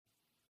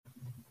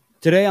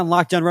Today on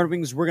Locked On Red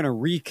Wings, we're going to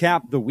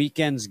recap the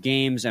weekend's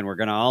games, and we're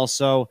going to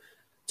also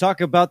talk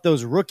about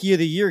those Rookie of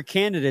the Year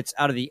candidates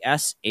out of the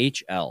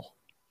SHL.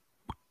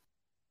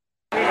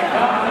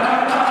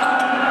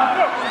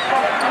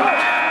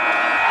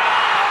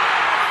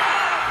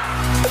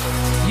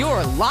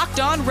 You're Locked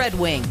On Red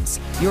Wings,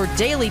 your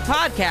daily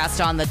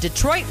podcast on the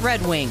Detroit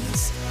Red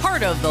Wings.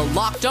 Part of the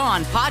Locked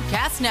On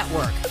Podcast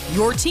Network,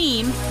 your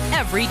team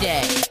every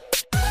day.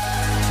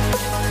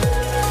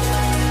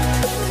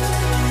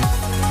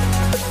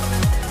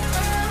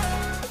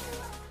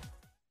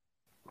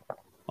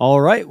 All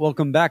right,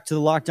 welcome back to the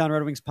Locked On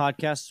Red Wings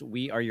podcast.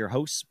 We are your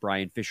hosts,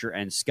 Brian Fisher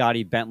and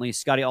Scotty Bentley.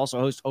 Scotty also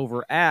hosts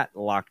over at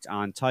Locked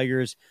On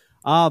Tigers.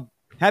 Happy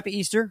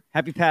Easter,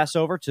 happy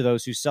Passover to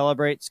those who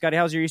celebrate. Scotty,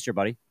 how's your Easter,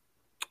 buddy?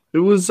 It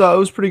was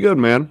pretty good,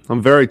 man.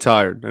 I'm very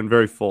tired and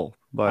very full,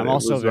 but I'm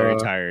also very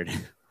tired.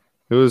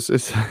 It's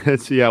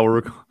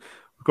we're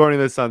recording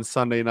this on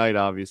Sunday night,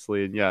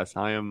 obviously, and yes,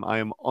 I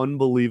am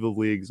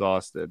unbelievably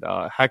exhausted.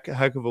 Heck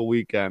of a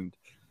weekend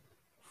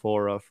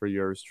for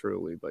yours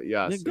truly, but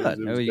yes, Good.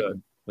 It was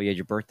good. Well, you had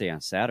your birthday on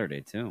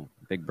Saturday too.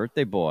 Big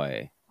birthday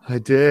boy. I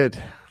did.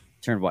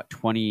 Turned what,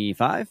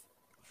 25?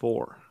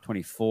 4.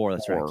 24.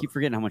 That's right. I 4. keep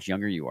forgetting how much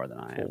younger you are than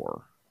I am.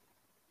 4.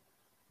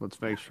 Let's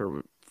make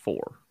sure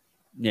 4.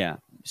 Yeah.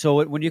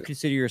 So when do you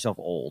consider yourself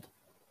old?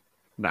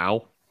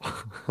 Now.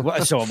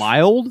 What, so am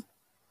I old?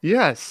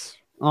 Yes.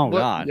 Oh,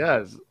 God.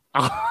 Yes.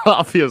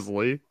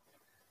 Obviously.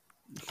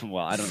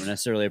 Well, I don't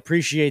necessarily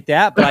appreciate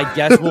that, but I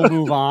guess we'll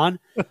move on.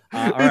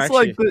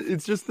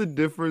 It's just the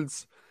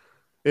difference.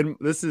 And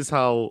this is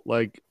how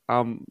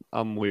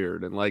I'm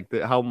weird, and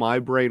how my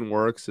brain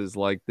works is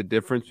like the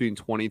difference between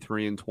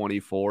 23 and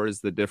 24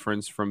 is the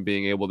difference from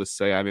being able to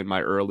say I'm in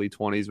my early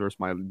 20s versus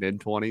my mid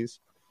 20s,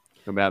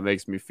 and that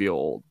makes me feel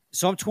old.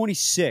 So I'm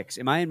 26.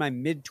 Am I in my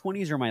mid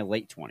 20s or my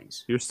late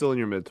 20s? You're still in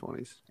your mid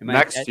 20s.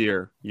 Next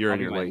year, you're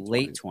in your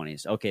late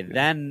 20s. Okay, yeah.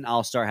 Then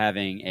I'll start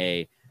having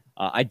a.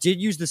 I did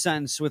use the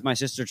sentence with my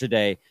sister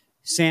today.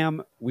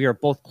 Sam, we are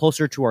both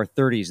closer to our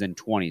 30s than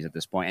 20s at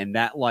this point, and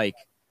that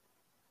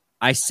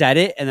I said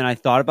it, and then I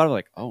thought about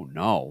it, oh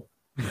no,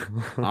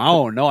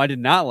 oh no, I did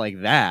not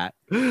like that.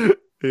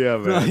 Yeah,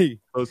 man,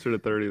 closer to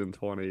 30 than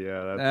 20.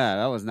 Yeah,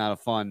 that was not a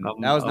fun.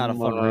 That was not a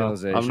fun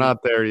realization. I'm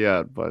not there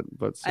yet, but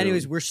soon.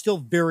 Anyways, we're still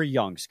very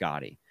young,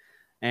 Scotty,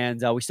 and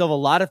we still have a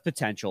lot of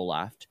potential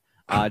left,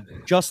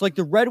 just like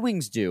the Red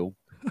Wings do.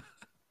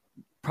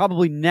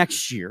 Probably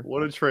next year.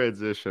 What a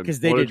transition.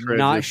 Because they did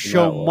not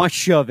show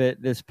much of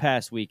it this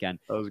past weekend.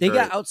 They great.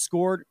 got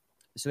outscored.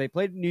 So they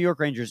played New York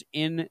Rangers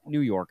in New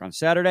York on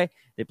Saturday.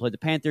 They played the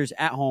Panthers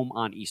at home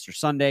on Easter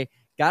Sunday.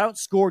 Got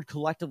outscored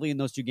collectively in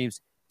those two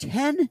games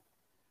 10-1.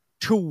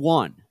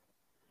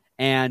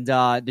 And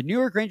the New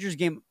York Rangers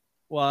game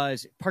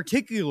was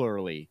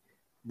particularly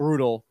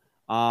brutal.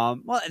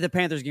 Well, the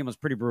Panthers game was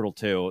pretty brutal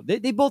too.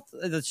 They both,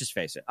 let's just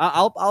face it.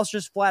 I'll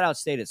just flat out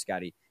state it,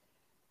 Scotty.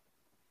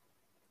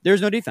 There's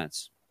no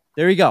defense.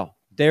 There you go.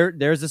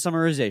 There's the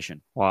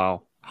summarization.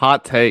 Wow.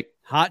 Hot take.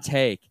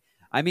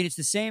 I mean, it's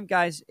the same,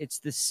 guys. It's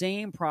the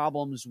same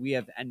problems we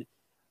have. And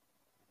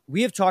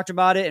we have talked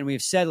about it, and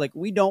we've said,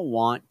 we don't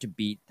want to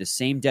beat the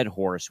same dead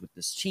horse with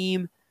this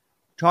team,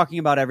 talking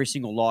about every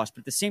single loss. But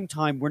at the same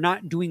time, we're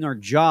not doing our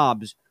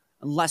jobs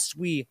unless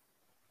we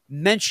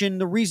mention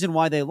the reason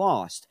why they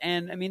lost.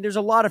 And, I mean, there's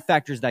a lot of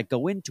factors that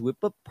go into it,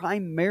 but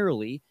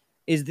primarily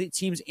is the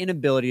team's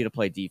inability to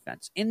play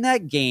defense. In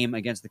that game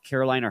against the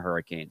Carolina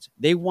Hurricanes,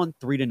 they won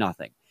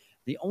 3-0.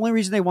 The only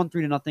reason they won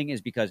 3-0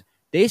 is because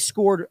they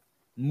scored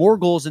more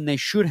goals than they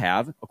should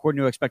have, according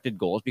to expected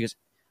goals, because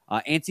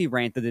Antti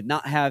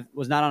Raanta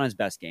was not on his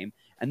best game.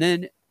 And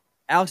then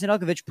Alex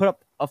Nedeljkovic put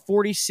up a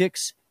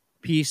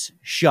 46-piece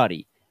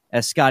shutty,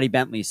 as Scotty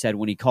Bentley said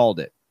when he called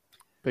it.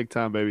 Big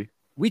time, baby.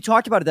 We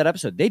talked about it that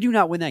episode. They do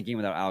not win that game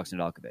without Alex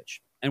Nedeljkovic.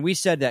 And we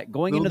said that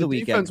going into the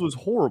weekend. The defense was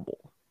horrible.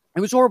 It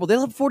was horrible. They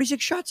had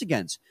 46 shots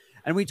against.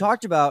 And we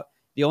talked about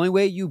the only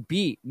way you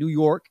beat New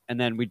York, and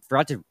then we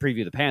forgot to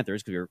preview the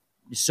Panthers because we were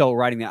so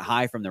riding that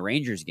high from the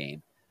Rangers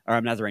game.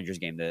 Or not the Rangers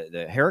game,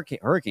 the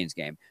Hurricanes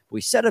game. But we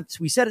said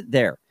it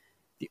there.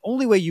 The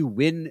only way you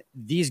win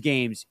these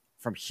games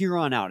from here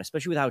on out,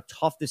 especially with how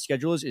tough this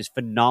schedule is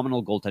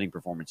phenomenal goaltending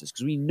performances,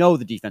 because we know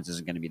the defense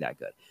isn't going to be that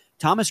good.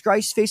 Thomas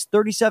Greiss faced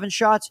 37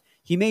 shots.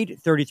 He made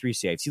 33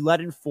 saves. He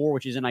led in 4,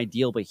 which isn't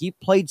ideal, but he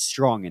played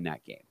strong in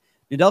that game.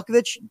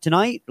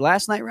 Nedeljkovic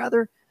last night,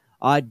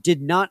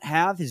 did not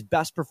have his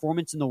best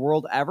performance in the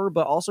world ever,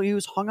 but also he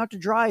was hung out to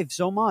dry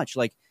so much.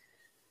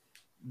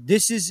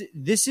 This is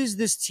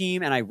this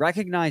team, and I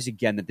recognize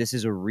again that this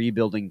is a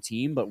rebuilding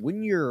team, but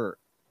when you're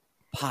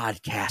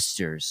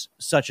podcasters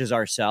such as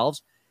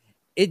ourselves,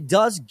 it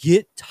does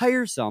get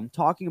tiresome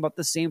talking about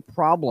the same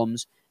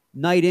problems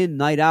night in,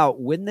 night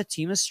out when the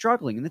team is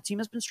struggling. And the team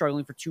has been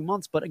struggling for 2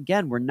 months, but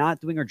again, we're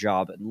not doing our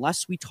job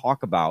unless we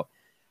talk about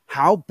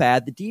how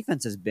bad the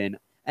defense has been,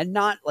 and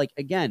not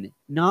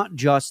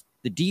just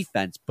the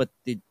defense, but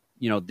the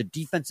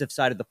defensive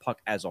side of the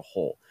puck as a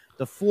whole.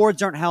 The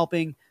forwards aren't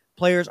helping.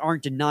 Players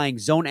aren't denying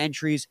zone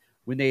entries.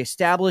 When they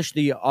establish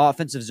the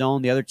offensive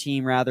zone, the other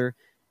team rather,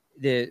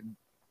 the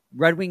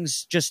Red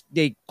Wings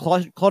they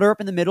clutter up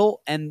in the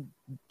middle, and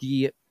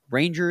the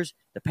Rangers,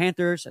 the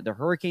Panthers, the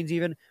Hurricanes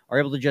even are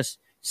able to just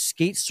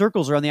skate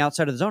circles around the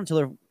outside of the zone until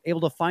they're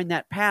able to find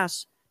that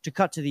pass to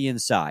cut to the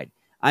inside.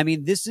 I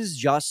mean, this is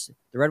just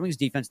the Red Wings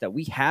defense that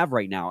we have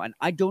right now, and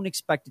I don't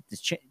expect it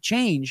to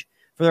change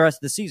for the rest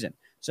of the season.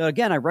 So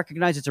again, I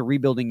recognize it's a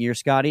rebuilding year,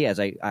 Scotty, as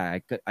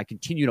I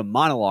continue to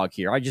monologue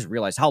here. I just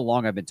realized how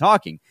long I've been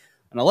talking,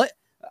 and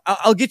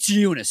I'll get to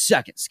you in a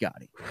second,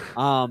 Scotty.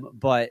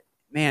 But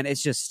man,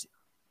 it's just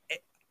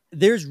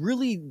there's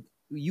really,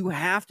 you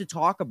have to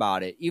talk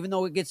about it, even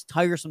though it gets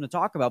tiresome to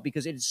talk about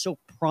because it is so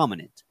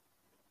prominent.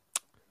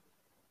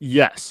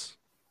 Yes.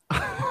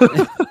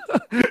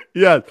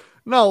 Yeah.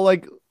 No,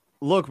 like,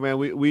 look, man,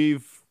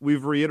 we've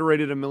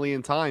reiterated a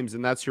million times,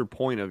 and that's your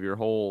point of your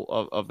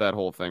whole of that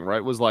whole thing,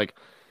 right? Was like,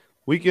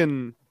 we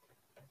can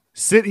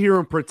sit here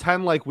and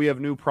pretend like we have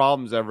new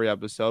problems every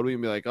episode. We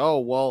can be like, oh,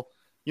 well,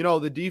 you know,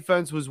 the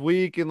defense was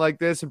weak and like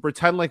this, and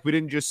pretend like we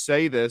didn't just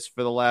say this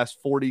for the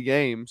last 40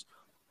 games.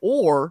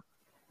 Or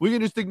we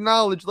can just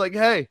acknowledge, like,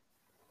 hey,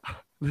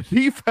 the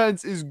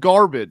defense is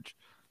garbage.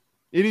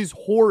 It is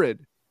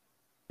horrid.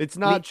 It's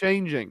not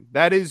changing.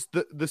 That is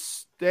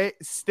the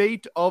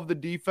state of the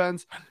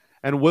defense,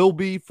 and will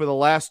be for the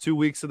last 2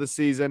 weeks of the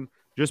season.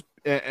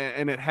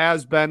 And it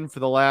has been for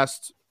the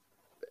last,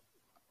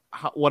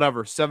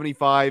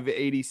 75,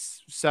 80,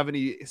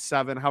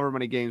 77, however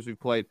many games we've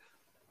played.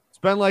 It's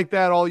been like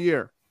that all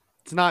year.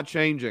 It's not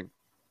changing.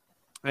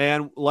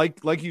 And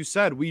like you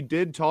said, we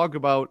did talk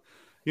about,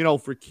 you know,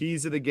 for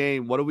keys of the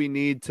game, what do we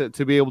need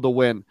to be able to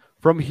win?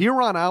 From here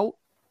on out,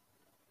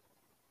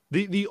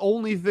 the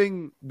only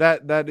thing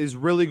that is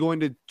really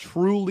going to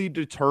truly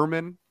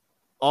determine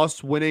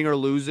us winning or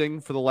losing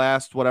for the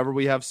last, whatever,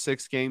 we have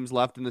 6 games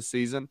left in the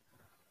season,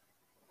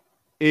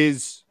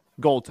 is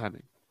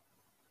goaltending.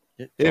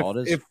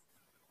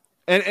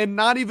 And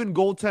not even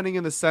goaltending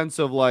in the sense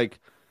of like,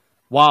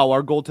 wow,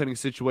 our goaltending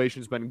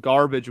situation's been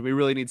garbage and we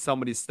really need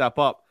somebody to step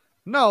up.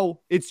 No,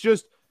 it's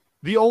just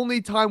the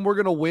only time we're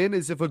going to win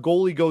is if a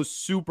goalie goes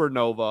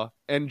supernova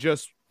and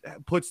just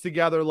puts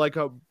together like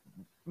a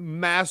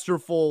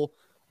masterful,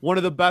 one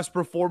of the best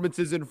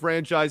performances in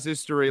franchise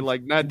history,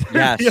 like Ned did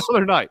the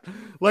other night.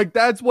 Like,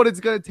 that's what it's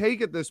going to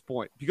take at this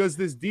point, because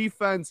this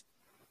defense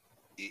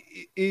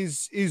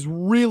is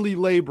really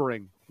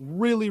laboring.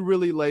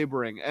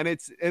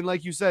 And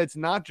like you said, it's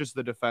not just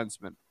the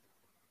defenseman.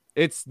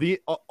 It's the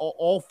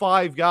all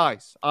 5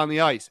 guys on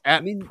the ice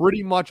at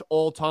pretty much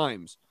all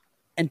times.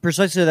 And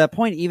precisely to that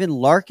point, even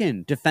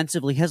Larkin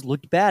defensively has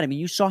looked bad. I mean,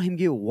 you saw him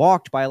get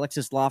walked by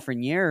Alexis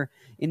Lafreniere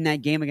in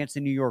that game against the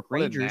New York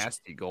Rangers. What a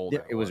nasty goal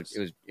it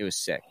was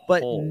sick.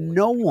 But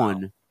no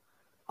one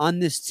on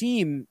this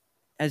team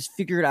has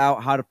figured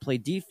out how to play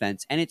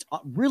defense, and it's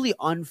really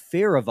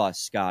unfair of us,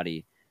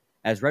 Scotty,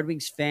 as Red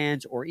Wings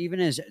fans or even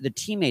as the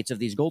teammates of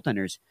these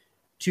goaltenders,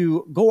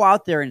 to go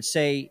out there and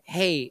say,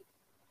 hey,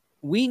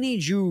 we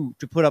need you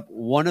to put up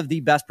one of the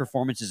best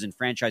performances in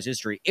franchise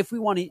history if we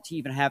want to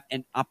even have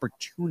an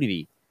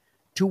opportunity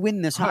to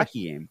win this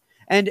hockey game.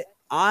 And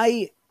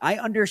I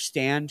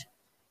understand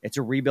it's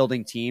a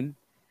rebuilding team,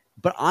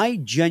 but I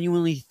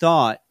genuinely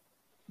thought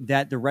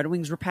that the Red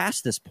Wings were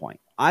past this point.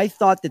 I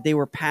thought that they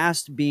were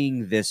past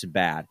being this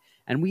bad.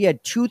 And we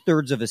had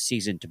 2/3 of a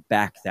season to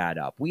back that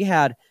up. We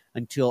had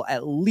until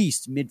at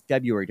least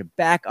mid-February to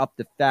back up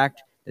the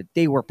fact that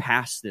they were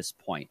past this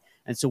point.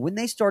 And so when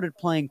they started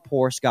playing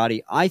poor,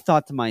 Scotty, I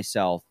thought to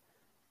myself,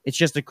 it's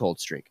just a cold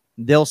streak.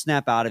 They'll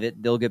snap out of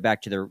it. They'll get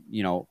back to their,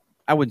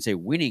 I wouldn't say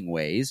winning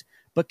ways,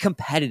 but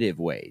competitive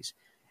ways.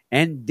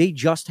 And they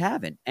just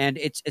haven't. And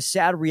it's a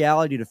sad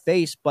reality to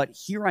face, but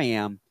here I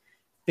am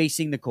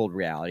facing the cold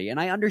reality. And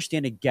I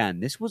understand, again,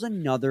 this was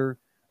another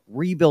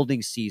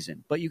rebuilding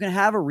season, but you can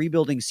have a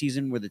rebuilding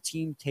season where the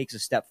team takes a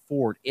step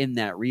forward in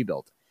that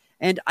rebuild.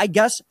 And I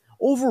guess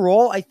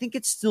overall, I think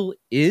it still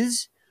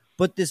is.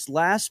 But this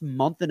last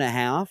month and a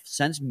half,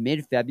 since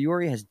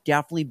mid-February, has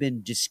definitely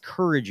been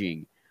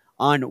discouraging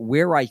on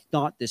where I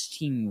thought this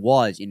team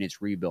was in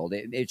its rebuild.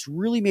 It's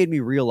really made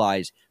me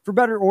realize, for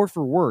better or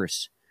for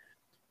worse,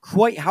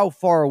 quite how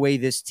far away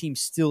this team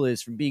still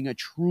is from being a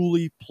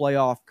truly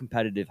playoff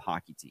competitive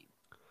hockey team.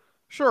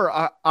 Sure,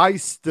 I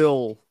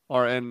still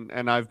are,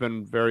 and I've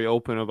been very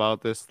open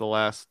about this the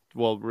last,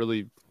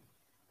 really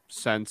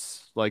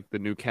since like the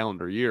new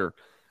calendar year,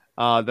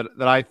 that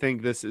I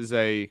think this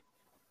is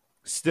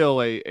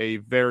still a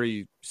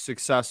very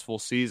successful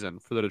season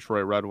for the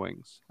Detroit Red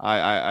Wings.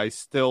 I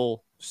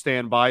still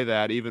stand by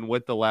that, even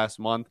with the last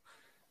month.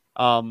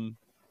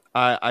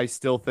 I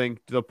still think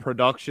the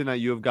production that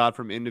you have got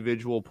from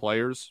individual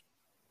players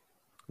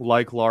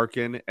like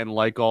Larkin and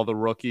like all the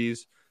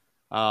rookies,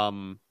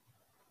 I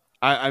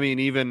mean,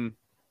 even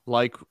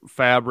like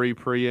Fabry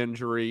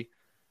pre-injury,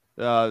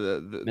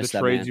 the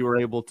trades you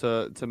were able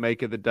to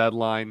make at the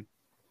deadline,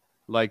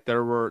 like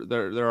there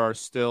are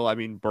still, I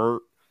mean,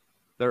 Burt,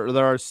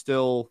 there are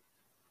still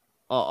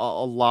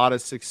a lot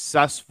of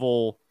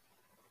successful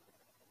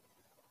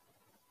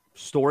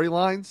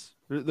storylines.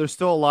 There's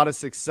still a lot of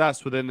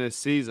success within this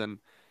season.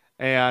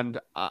 And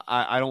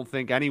I don't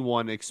think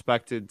anyone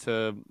expected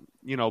to,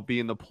 be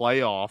in the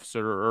playoffs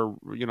or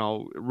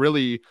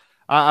really.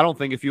 I don't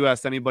think if you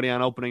asked anybody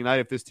on opening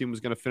night if this team was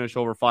going to finish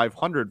over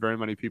 500, very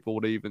many people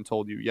would have even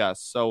told you yes.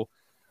 So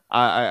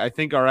I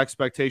think our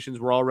expectations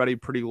were already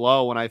pretty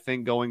low. And I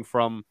think going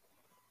from,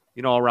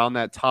 around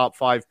that top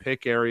 5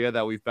 pick area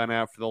that we've been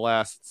at for the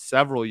last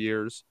several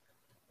years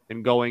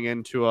and going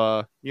into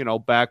a,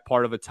 back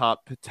part of a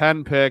top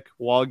 10 pick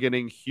while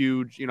getting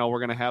huge, we're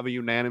going to have a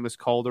unanimous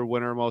Calder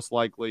winner, most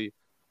likely.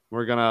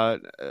 We're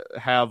going to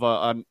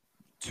have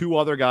two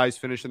other guys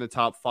finish in the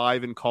top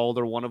 5 in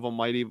Calder. One of them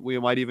we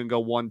might even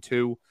go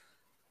 1-2.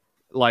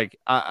 Like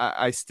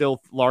I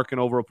still Larkin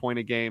over a point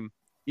a game,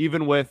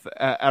 even with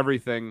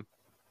everything.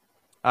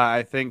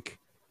 I think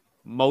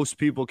most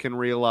people can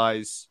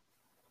realize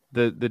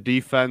the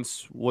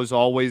defense was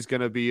always going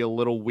to be a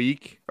little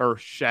weak or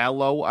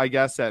shallow, I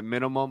guess, at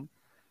minimum.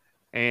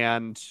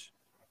 And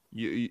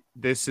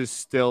this is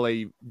still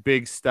a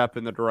big step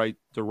in the right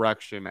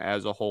direction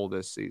as a whole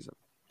this season.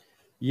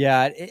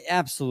 Yeah,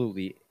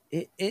 absolutely.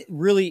 It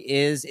really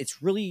is.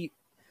 It's really,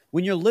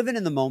 when you're living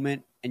in the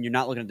moment and you're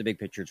not looking at the big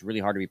picture, it's really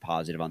hard to be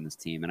positive on this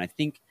team. And I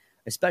think,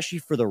 especially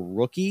for the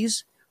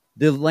rookies,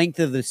 the length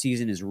of the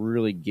season is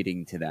really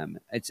getting to them.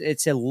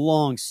 It's a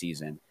long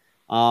season.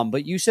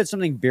 But you said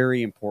something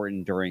very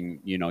important during,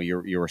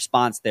 your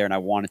response there, and I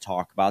want to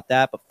talk about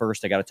that. But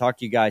first, I got to talk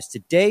to you guys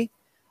today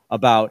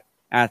about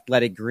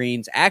Athletic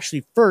Greens.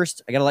 Actually,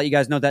 first, I got to let you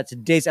guys know that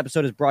today's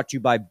episode is brought to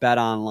you by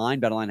BetOnline.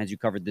 BetOnline has you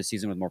covered this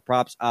season with more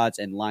props, odds,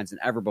 and lines than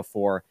ever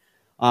before.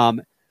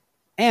 And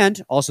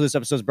also, this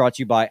episode is brought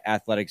to you by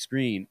Athletic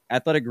Greens.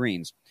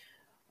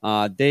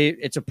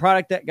 It's a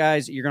product that,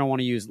 guys, you're going to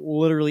want to use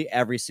literally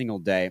every single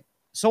day.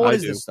 So what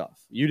is this stuff?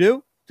 You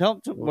do?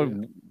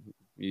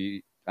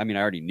 I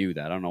already knew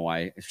that. I don't know why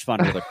I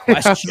responded with a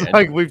question.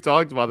 We've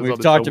talked about this. We've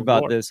talked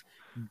about this.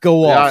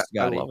 Go off,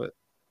 Scotty. I love it.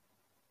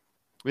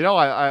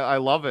 I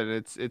love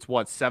it. It's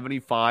what,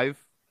 75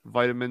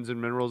 vitamins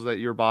and minerals that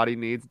your body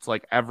needs. It's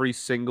like every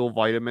single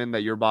vitamin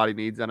that your body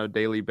needs on a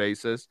daily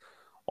basis,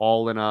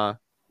 all in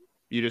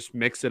you just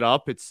mix it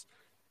up. It's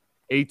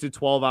 8 to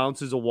 12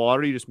 ounces of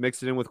water. You just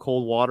mix it in with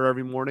cold water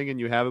every morning and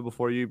you have it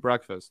before you eat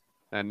breakfast.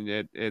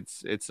 And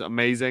it's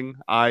amazing.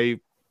 I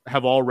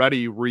have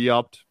already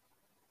re-upped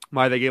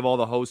they gave all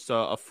the hosts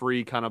a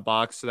free kind of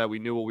box so that we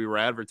knew what we were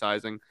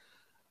advertising.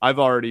 I've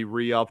already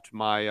re-upped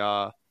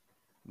I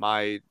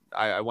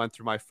went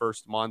through my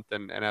first month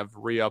and have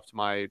re-upped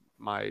my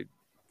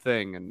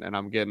thing and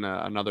I'm getting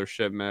another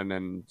shipment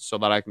and so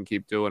that I can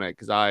keep doing it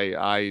because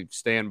I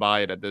stand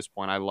by it at this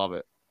point. I love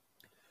it.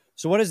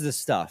 So what is this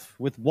stuff?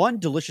 With one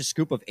delicious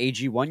scoop of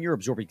AG1, you're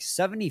absorbing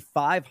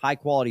 75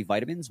 high-quality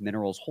vitamins,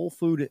 minerals, whole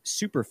food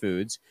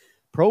superfoods,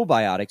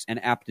 probiotics,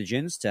 and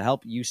adaptogens to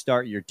help you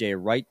start your day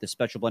right. The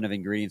special blend of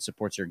ingredients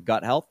supports your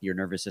gut health, your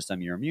nervous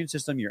system, your immune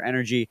system, your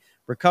energy,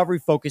 recovery,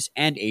 focus,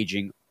 and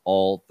aging,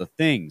 all the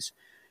things.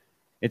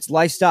 It's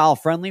lifestyle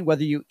friendly,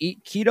 whether you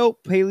eat keto,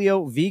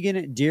 paleo,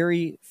 vegan,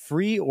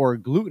 dairy-free, or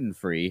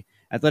gluten-free.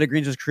 Athletic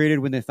Greens was created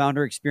when the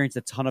founder experienced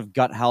a ton of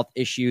gut health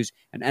issues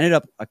and ended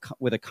up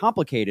with a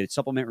complicated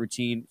supplement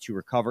routine to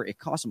recover. It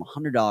cost him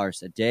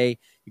 $100 a day.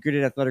 He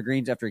created Athletic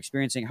Greens after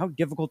experiencing how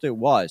difficult it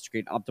was to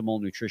create optimal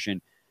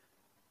nutrition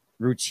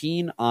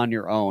routine on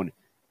your own.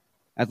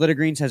 Athletic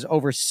Greens has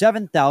over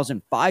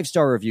 7,000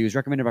 5-star reviews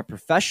recommended by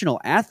professional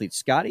athletes.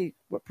 Scotty,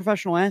 what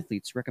professional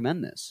athletes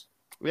recommend this?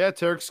 Yeah,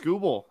 Tarek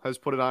Skubal has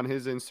put it on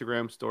his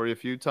Instagram story a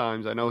few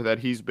times. I know that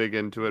he's big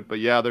into it, but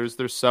yeah, there's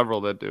several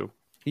that do.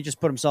 He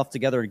just put himself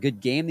together a good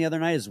game the other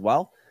night as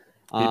well.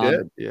 He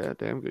did. Yeah,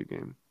 damn good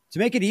game. To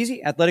make it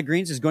easy, Athletic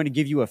Greens is going to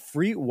give you a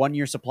free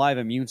 1-year supply of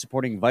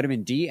immune-supporting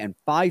vitamin D and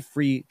 5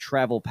 free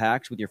travel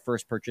packs with your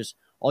first purchase.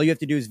 All you have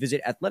to do is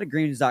visit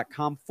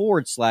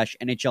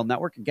athleticgreens.com/NHL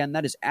Network. Again,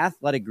 that is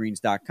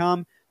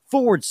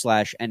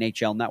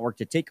athleticgreens.com/NHL Network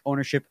to take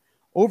ownership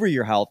over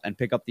your health and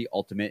pick up the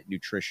ultimate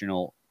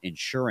nutritional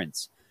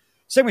insurance.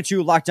 Segment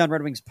 2, Locked On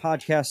Red Wings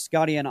podcast.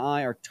 Scotty and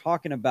I are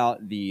talking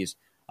about these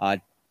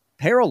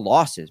pair of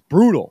losses,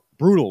 brutal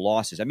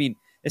losses. I mean,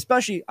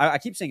 especially, I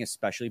keep saying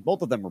especially,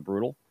 both of them were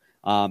brutal.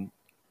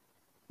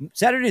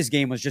 Saturday's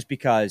game was just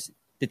because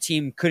the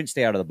team couldn't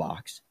stay out of the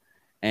box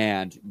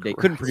and they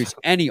couldn't produce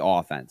any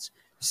offense.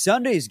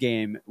 Sunday's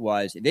game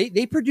was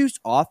they produced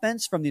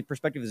offense from the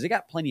perspective is they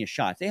got plenty of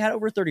shots. They had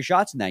over 30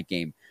 shots in that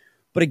game.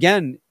 But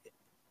again,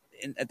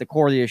 at the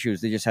core of the issue is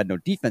they just had no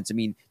defense. I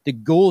mean, the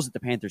goals that the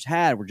Panthers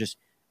had were just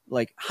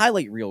like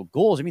highlight reel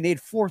goals. I mean, they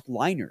had fourth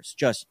liners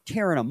just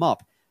tearing them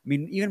up. I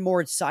mean, even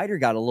Moritz Seider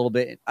got a little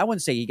bit. I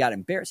wouldn't say he got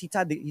embarrassed. He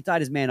tied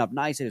his man up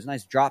nice. It was a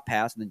nice drop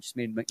pass, and then just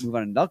made him move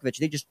on to Nedeljkovic.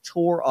 They just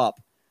tore up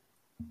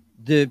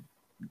the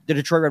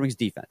Detroit Red Wings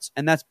defense,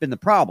 and that's been the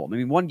problem. I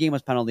mean, one game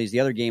was penalties.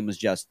 The other game was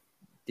just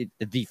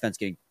the defense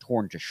getting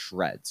torn to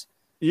shreds.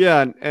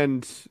 Yeah,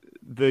 and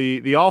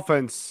the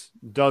offense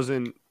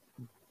doesn't.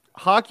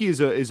 Hockey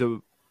is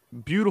a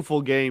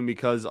beautiful game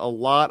because a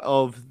lot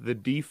of the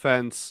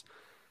defense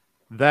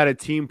that a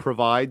team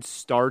provides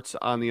starts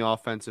on the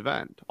offensive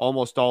end,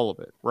 almost all of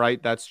it,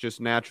 right? That's just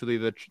naturally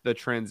the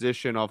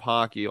transition of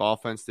hockey,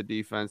 offense to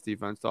defense,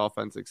 defense to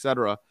offense,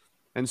 etc.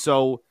 And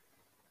so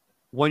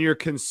when you're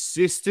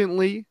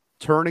consistently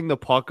turning the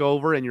puck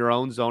over in your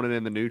own zone and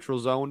in the neutral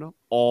zone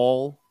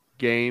all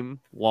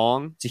game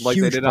long, it's a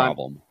huge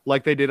problem.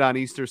 Like they did on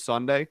Easter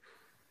Sunday,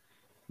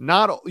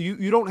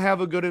 you don't have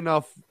a good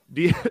enough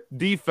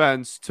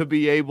defense to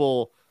be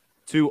able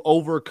to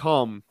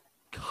overcome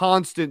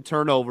constant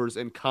turnovers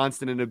and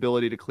constant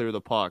inability to clear the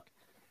puck.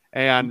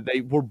 And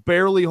they were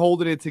barely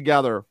holding it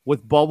together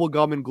with bubble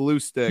gum and glue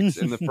sticks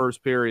in the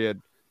first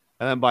period.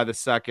 And then by the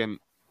second,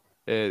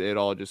 it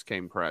all just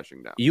came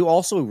crashing down. You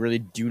also really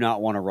do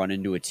not want to run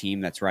into a team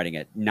that's riding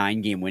a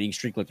 9-game winning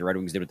streak like the Red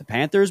Wings did with the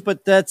Panthers,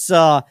 but that's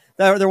they're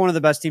one of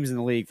the best teams in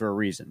the league for a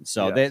reason.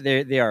 So yes.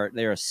 they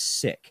are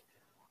sick.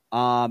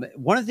 One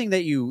of the things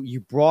that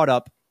you brought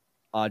up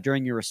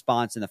during your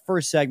response in the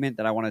first segment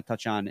that I want to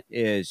touch on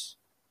is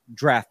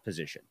draft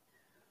position.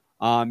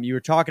 You were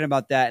talking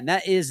about that, and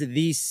that is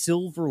the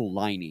silver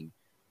lining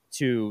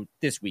to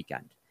this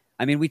weekend.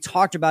 I mean, we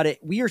talked about it.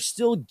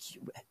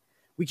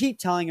 We keep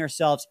telling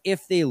ourselves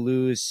if they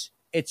lose,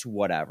 it's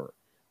whatever.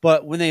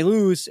 But when they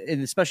lose,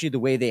 and especially the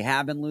way they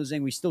have been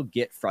losing, we still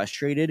get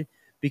frustrated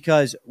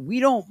because we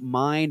don't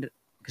mind,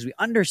 because we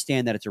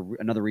understand that it's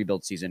another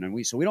rebuild season.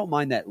 And so we don't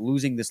mind that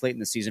losing this late in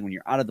the season when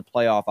you're out of the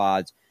playoff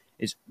odds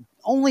is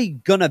only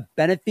going to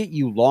benefit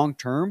you long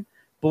term.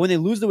 But when they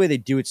lose the way they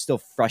do, it's still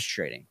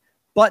frustrating.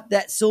 But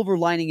that silver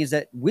lining is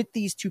that with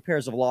these two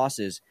pairs of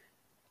losses,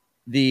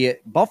 the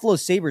Buffalo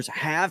Sabres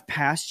have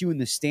passed you in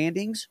the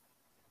standings.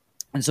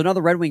 And so now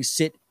the Red Wings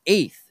sit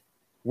 8th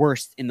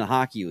worst in the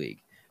hockey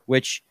league,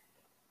 which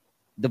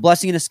the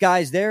blessing in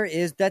disguise there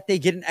is that they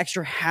get an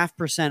extra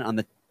 0.5% on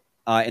the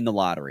in the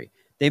lottery.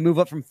 They move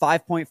up from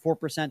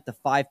 5.4% to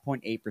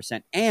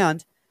 5.8%,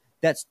 and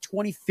that's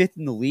 25th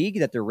in the league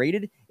that they're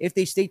rated. If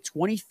they stay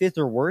 25th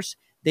or worse,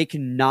 they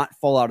cannot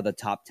fall out of the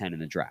top 10 in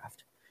the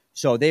draft.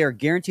 So they are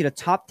guaranteed a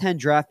top 10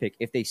 draft pick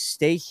if they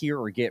stay here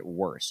or get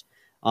worse.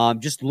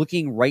 Just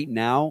looking right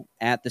now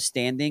at the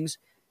standings,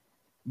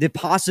 the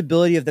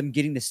possibility of them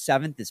getting to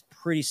 7th is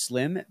pretty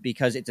slim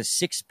because it's a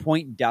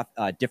 6-point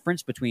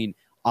difference between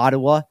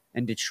Ottawa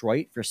and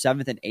Detroit for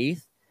 7th and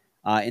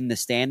 8th in the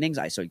standings.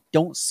 So I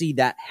don't see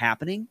that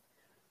happening.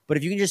 But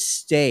if you can just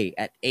stay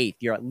at 8th,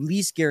 you're at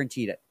least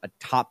guaranteed a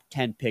top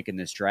 10 pick in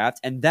this draft.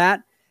 And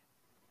that,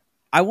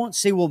 I won't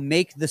say will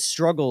make the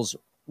struggles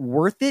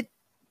worth it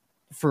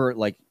for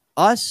like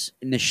us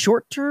in the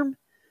short term,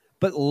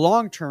 but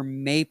long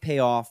term may pay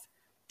off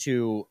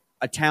to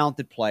a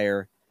talented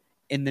player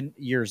in the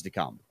years to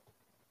come.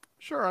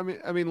 Sure.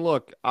 I mean,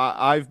 look,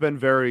 I've been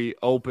very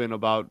open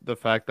about the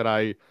fact that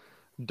I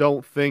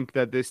don't think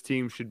that this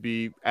team should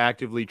be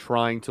actively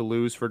trying to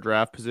lose for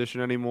draft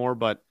position anymore.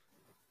 But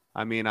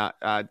I mean, I'm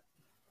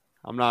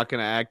not going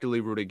to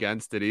actively root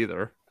against it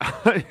either.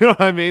 You know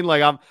what I mean?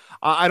 Like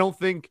I don't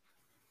think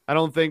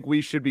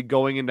we should be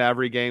going into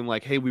every game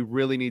like, hey, we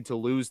really need to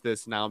lose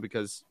this now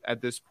because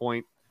at this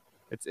point,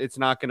 it's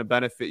not going to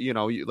benefit. You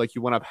know, like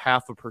you went up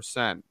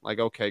 0.5%. Like,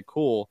 okay,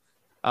 cool.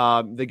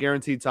 The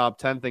guaranteed top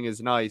 10 thing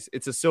is nice.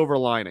 It's a silver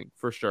lining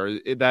for sure.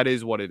 That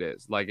is what it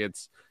is. Like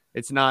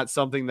it's not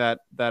something that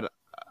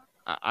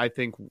I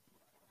think,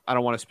 I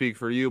don't want to speak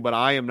for you, but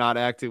I am not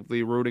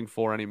actively rooting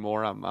for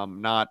anymore.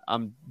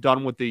 I'm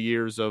done with the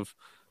years of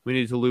we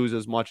need to lose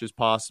as much as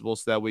possible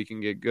so that we can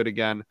get good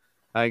again.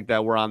 I think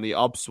that we're on the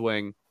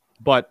upswing,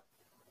 but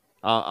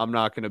I'm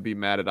not going to be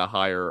mad at a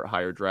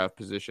higher draft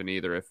position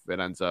either if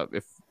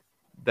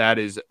that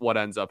is what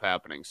ends up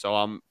happening. So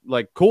I'm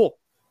like, cool,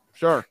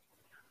 sure.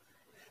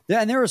 Yeah,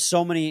 and there are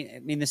so many. I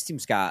mean, this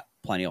team's got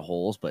plenty of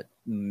holes, but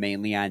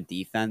mainly on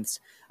defense.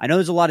 I know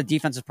there's a lot of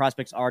defensive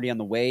prospects already on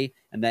the way,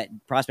 and that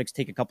prospects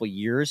take a couple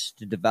years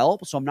to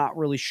develop. So I'm not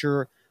really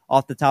sure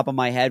off the top of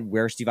my head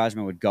where Steve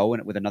Yzerman would go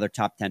with another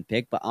top 10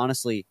 pick. But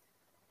honestly,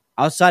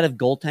 outside of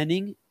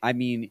goaltending, I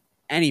mean,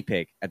 any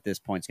pick at this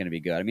point is going to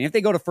be good. I mean, if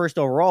they go to first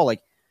overall,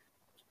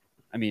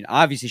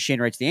 obviously Shane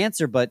Wright's the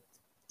answer, but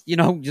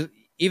even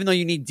though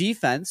you need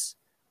defense,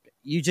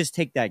 you just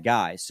take that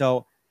guy.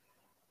 So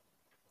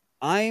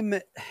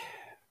I'm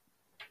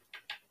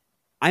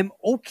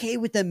okay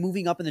with them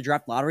moving up in the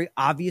draft lottery,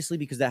 obviously,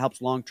 because that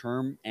helps long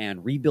term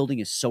and rebuilding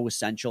is so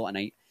essential.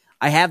 And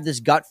I have this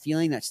gut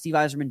feeling that Steve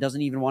Yzerman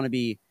doesn't even want to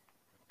be.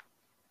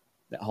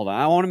 Hold on,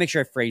 I want to make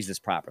sure I phrase this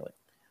properly.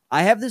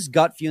 I have this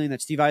gut feeling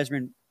that Steve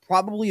Yzerman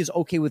probably is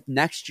okay with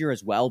next year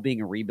as well being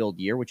a rebuild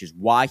year, which is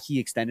why he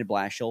extended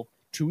Blashill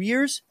 2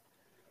 years.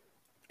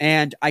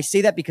 And I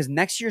say that because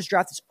next year's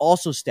draft is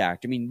also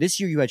stacked. I mean, this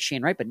year you had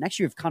Shane Wright, but next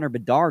year you have Connor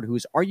Bedard, who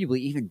is arguably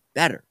even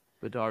better.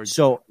 Bedard's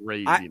so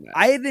crazy,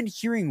 I have been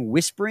hearing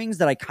whisperings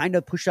that I kind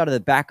of pushed out of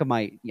the back of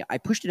I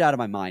pushed it out of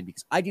my mind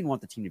because I didn't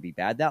want the team to be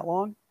bad that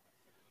long.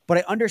 But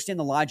I understand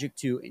the logic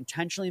to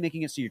intentionally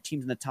making it so your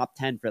team's in the top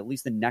 10 for at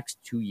least the next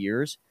 2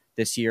 years,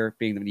 this year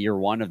being the year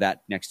one of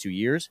that next 2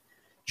 years,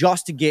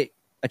 just to get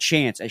a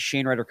chance as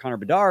Shane Wright or Connor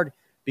Bedard,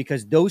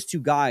 because those two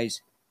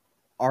guys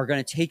are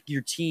going to take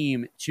your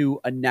team to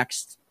a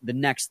next the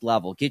next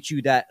level, get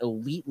you that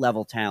elite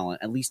level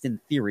talent, at least in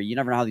theory. You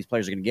never know how these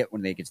players are going to get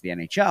when they get to the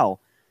NHL.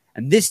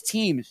 And this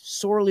team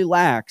sorely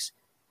lacks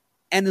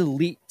an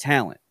elite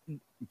talent.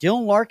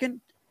 Dylan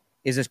Larkin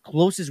is as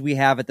close as we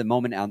have at the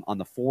moment on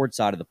the forward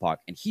side of the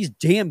puck. And he's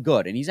damn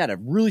good. And he's had a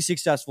really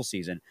successful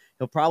season.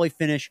 He'll probably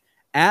finish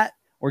at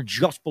or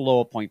just below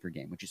a point per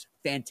game, which is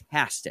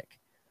fantastic.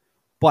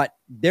 But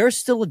there's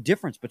still a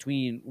difference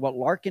between what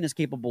Larkin is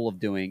capable of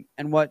doing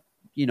and what,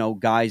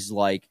 guys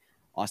like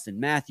Austin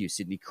Matthews,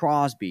 Sidney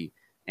Crosby,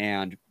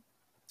 and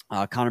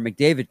Connor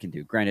McDavid can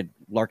do. Granted,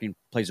 Larkin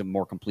plays a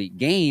more complete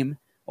game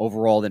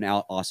overall than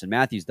Austin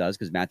Matthews does,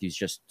 because Matthews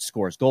just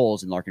scores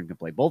goals and Larkin can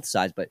play both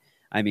sides. But,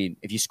 I mean,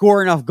 if you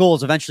score enough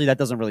goals, eventually that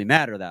doesn't really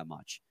matter that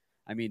much.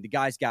 I mean, the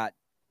guy's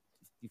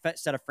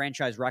set a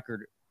franchise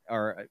record,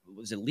 or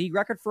was it league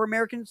record for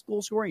American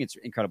goal scoring? It's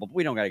incredible, but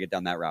we don't got to get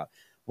down that route.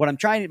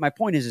 My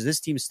point is this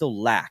team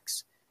still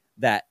lacks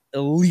that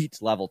elite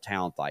level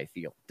talent, I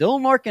feel.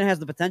 Dylan Larkin has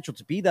the potential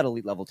to be that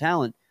elite level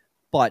talent,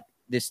 but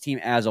this team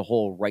as a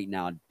whole right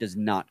now does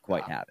not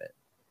quite have it.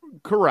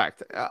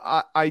 Correct.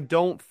 I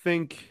don't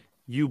think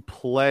you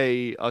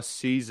play a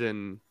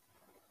season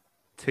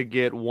to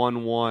get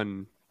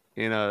 1-1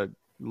 in a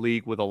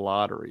league with a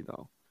lottery,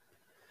 though.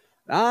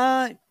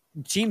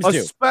 Teams do.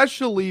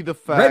 Especially the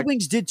fact... Red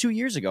Wings did 2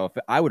 years ago,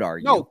 I would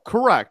argue. No,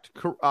 correct.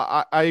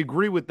 I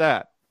agree with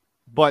that.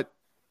 But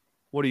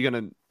what are you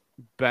going to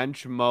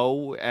bench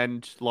Mo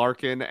and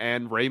Larkin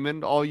and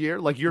Raymond all year?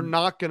 Like, you're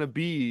not going to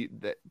be...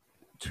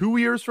 2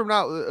 years from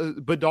now,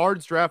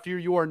 Bedard's draft year,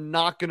 you are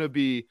not going to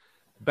be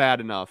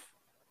bad enough.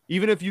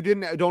 Even if you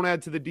don't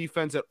add to the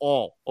defense at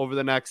all over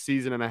the next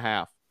season and a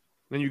half.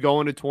 Then you go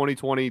into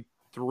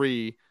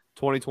 2023,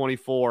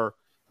 2024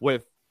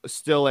 with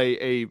still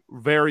a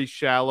very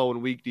shallow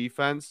and weak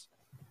defense.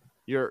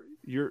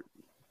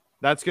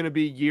 That's going to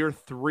be year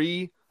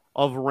 3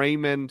 of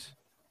Raymond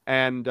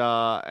and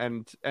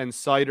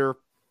Seider.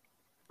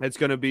 It's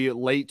going to be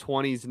late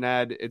 20s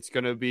Ned. It's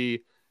going to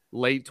be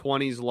late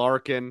 20s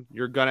Larkin.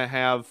 You're going to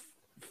have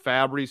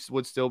Fabry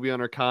would still be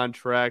under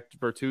contract.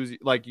 Bertuzzi,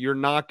 like, you're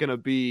not going to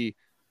be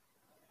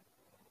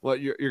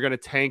you're going to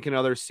tank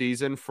another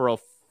season for a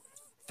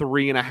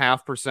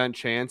 3.5%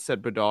 chance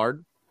at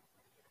Bedard.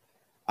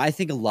 I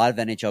think a lot of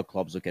NHL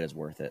clubs look at it as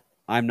worth it.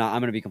 I'm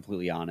going to be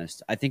completely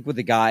honest. I think with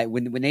the guy,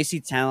 when they see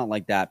talent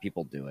like that,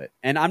 people do it.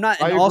 And I'm not.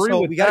 And I also,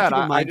 agree with we got to that.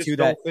 keep in mind I too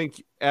don't that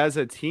think as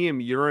a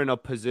team you're in a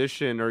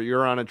position or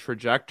you're on a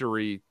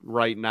trajectory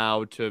right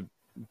now to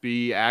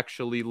be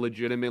actually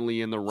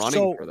legitimately in the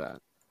running for that.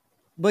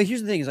 But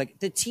here's the thing: is like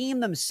the team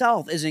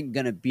themselves isn't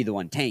going to be the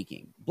one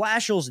tanking.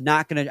 Blashill's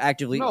not going to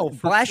actively. No,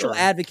 Blashill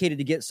advocated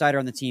to get Seider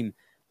on the team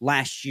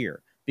last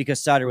year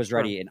because Seider was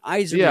ready, and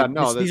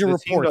Yzerman. These are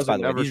reports, by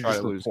the way. These are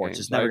just reports.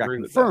 It's never got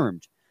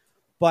confirmed.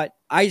 But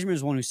Yzerman is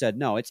the one who said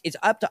no. It's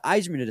up to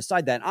Yzerman to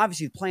decide that. And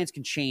obviously, the plans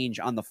can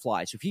change on the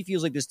fly. So if he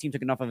feels like this team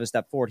took enough of a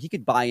step forward, he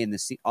could buy in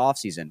this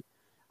offseason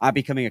on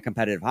becoming a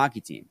competitive hockey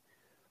team.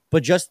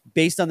 But just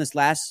based on this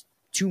last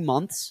 2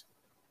 months,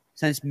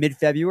 since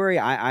mid-February,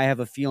 I have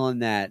a feeling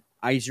that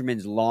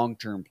Yzerman's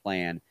long-term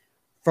plan,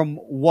 from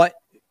what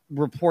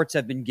reports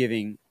have been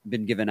given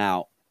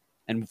out,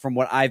 and from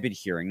what I've been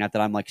hearing, not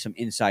that I'm like some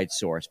inside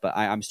source, but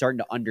I'm starting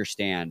to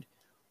understand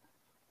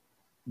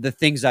the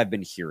things I've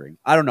been hearing.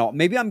 I don't know.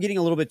 Maybe I'm getting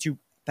a little bit too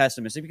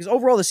pessimistic because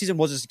overall the season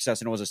was a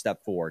success and it was a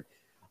step forward.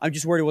 I'm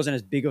just worried it wasn't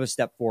as big of a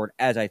step forward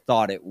as I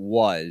thought it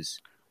was.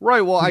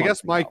 Right. Well, I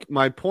guess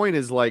my point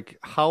is like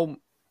how,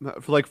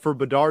 like for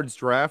Bedard's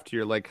draft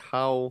here, like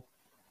how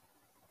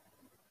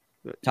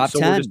top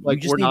 10.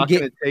 We're not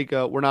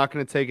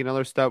going to take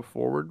another step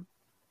forward.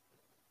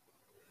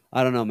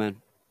 I don't know, man.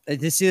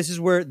 This is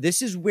where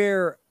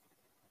the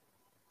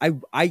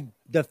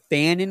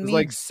fan in me,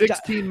 like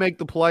 16 make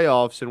the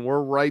playoffs and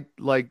we're right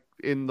like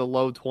in the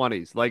low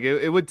 20s. Like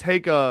it would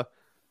take a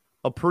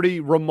pretty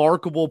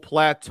remarkable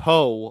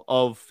plateau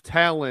of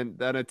talent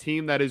than a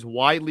team that is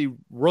widely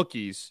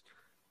rookies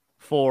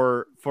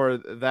for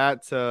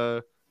that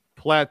to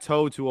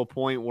plateau to a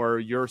point where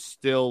you're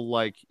still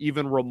like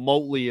even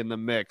remotely in the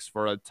mix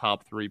for a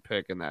top 3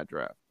 pick in that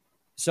draft.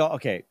 So,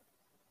 okay,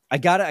 I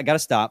gotta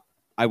stop.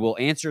 I will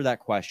answer that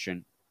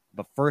question.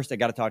 But first, I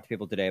got to talk to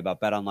people today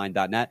about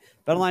betonline.net.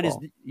 BetOnline is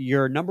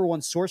your number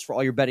one source for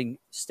all your betting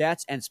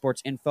stats and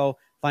sports info.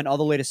 Find all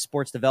the latest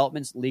sports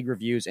developments, league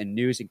reviews, and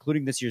news,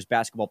 including this year's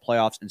basketball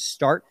playoffs and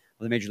start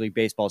of the Major League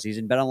Baseball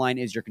season.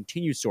 BetOnline is your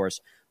continued source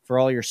for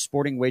all your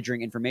sporting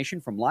wagering information,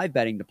 from live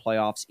betting to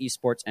playoffs,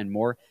 esports, and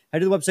more. Head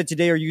to the website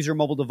today or use your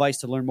mobile device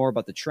to learn more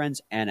about the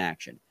trends and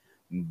action.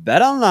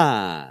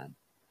 BetOnline,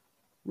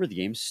 where the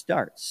game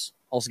starts.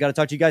 Also got to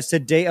talk to you guys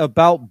today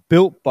about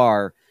Built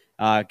Bar.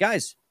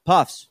 Guys,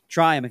 Puffs,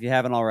 try them if you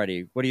haven't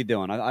already. What are you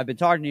doing? I've been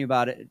talking to you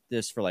about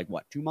this for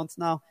 2 months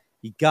now.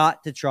 You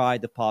got to try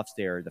the Puffs.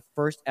 They're the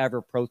first ever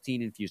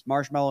protein-infused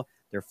marshmallow.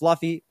 They're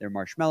fluffy. They're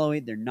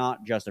marshmallowy. They're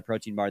not just a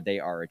protein bar.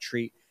 They are a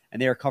treat.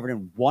 And they are covered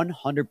in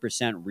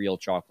 100% real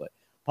chocolate.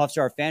 Puffs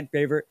are a fan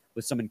favorite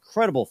with some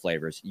incredible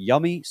flavors.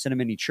 Yummy,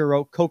 cinnamon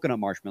churro, coconut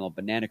marshmallow,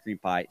 banana cream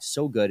pie.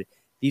 So good.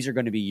 These are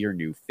going to be your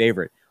new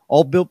favorite.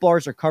 All Built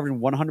Bars are covered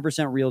in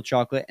 100% real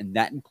chocolate, and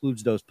that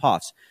includes those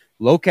puffs.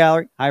 Low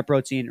calorie, high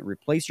protein.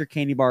 Replace your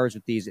candy bars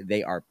with these.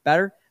 They are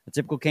better. A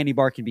typical candy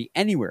bar can be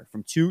anywhere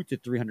from 200 to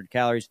 300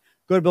 calories.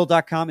 Go to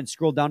Built.com and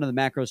scroll down to the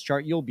macros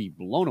chart. You'll be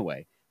blown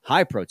away.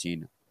 High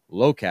protein,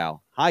 low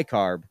cal, high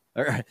carb,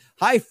 or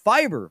high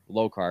fiber,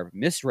 low carb.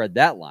 Misread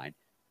that line.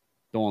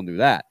 Don't want to do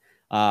that.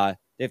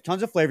 They have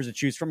tons of flavors to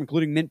choose from,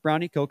 including mint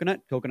brownie,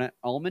 coconut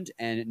almond,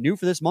 and new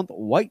for this month,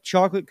 white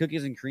chocolate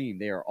cookies and cream.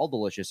 They are all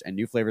delicious, and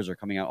new flavors are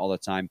coming out all the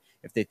time.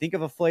 If they think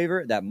of a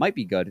flavor that might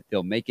be good,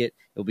 they'll make it.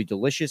 It'll be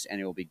delicious, and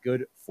it will be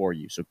good for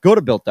you. So go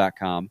to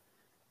Built.com.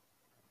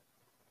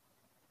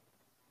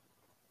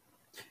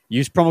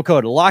 Use promo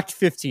code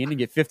LOCKED15 and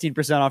get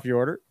 15% off your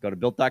order. Go to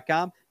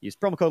Built.com. Use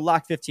promo code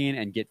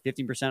LOCKED15 and get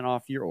 15%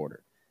 off your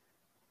order.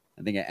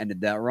 I think I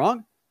ended that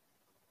wrong,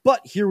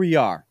 but here we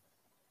are.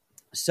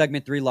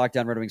 Segment 3, Locked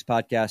On Red Wings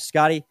podcast.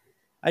 Scotty,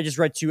 I just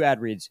read 2 ad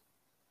reads.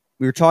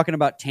 We were talking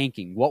about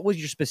tanking. What was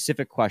your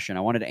specific question? I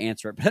wanted to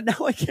answer it, but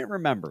now I can't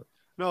remember.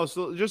 No,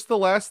 so just the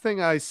last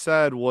thing I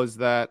said was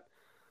that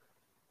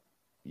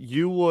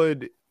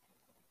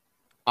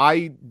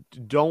I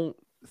don't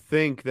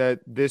think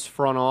that this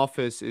front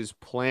office is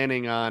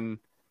planning on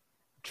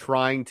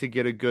trying to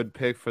get a good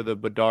pick for the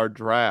Bedard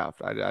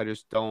draft. I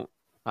just don't.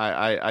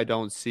 I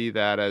don't see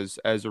that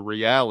as a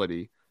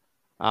reality.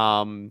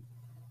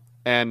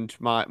 And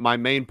my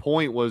main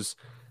point was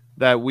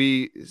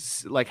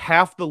that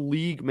half the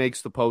league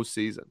makes the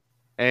postseason.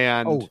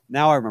 And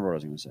now I remember what I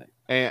was going to say.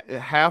 And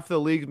half the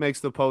league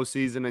makes the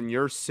postseason, and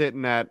you're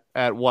sitting at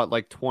what,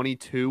 like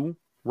 22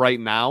 right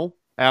now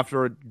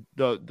after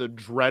the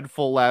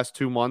dreadful last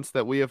 2 months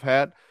that we have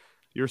had.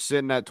 You're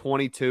sitting at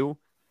 22.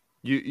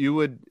 You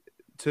would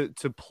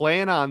to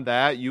plan on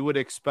that. You would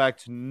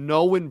expect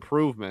no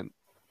improvement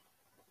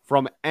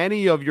from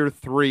any of your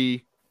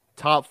 3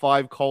 top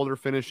 5 Calder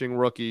finishing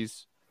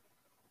rookies,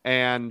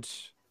 and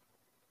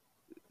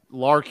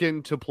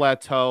Larkin to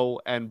plateau,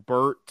 and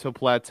Burt to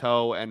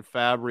plateau, and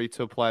Fabry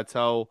to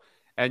plateau,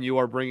 and you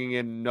are bringing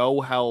in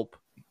no help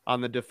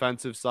on the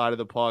defensive side of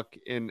the puck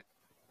in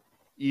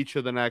each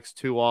of the next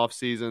 2 off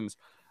seasons.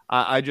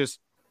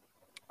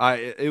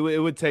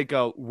 It would take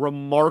a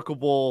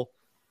remarkable,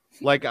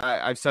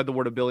 I've said the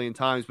word a billion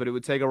times, but it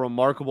would take a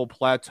remarkable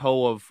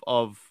plateau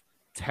of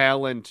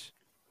talent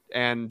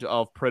and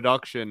of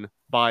production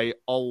by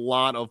a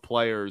lot of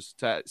players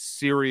to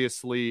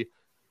seriously,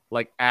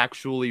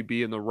 actually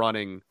be in the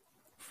running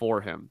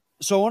for him.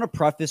 So I want to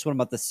preface what I'm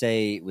about to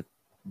say with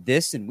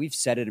this, and we've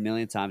said it a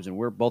million times, and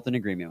we're both in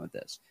agreement with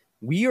this.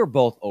 We are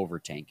both over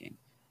tanking.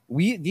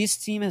 This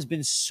team has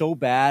been so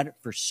bad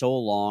for so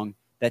long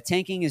that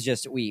tanking is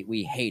just,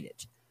 we hate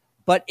it.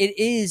 But it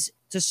is,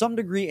 to some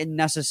degree, a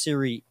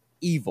necessary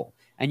evil.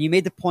 And you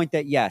made the point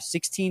that,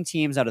 16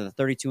 teams out of the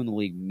 32 in the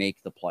league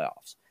make the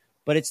playoffs.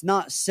 But it's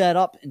not set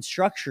up and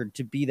structured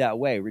to be that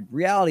way. In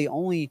reality,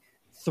 only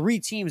 3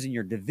 teams in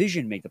your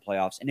division make the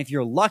playoffs. And if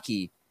you're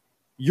lucky,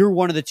 you're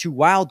one of the 2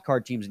 wild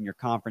card teams in your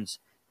conference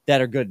that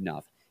are good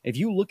enough. If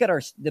you look at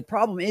the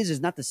problem is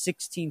not the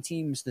 16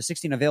 teams, the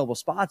 16 available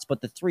spots,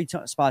 but the 3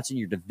 spots in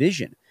your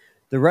division.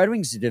 The Red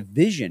Wings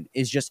division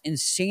is just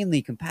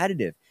insanely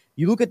competitive.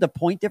 You look at the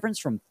point difference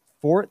from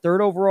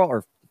 3rd overall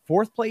or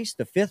 4th place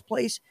to 5th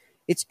place,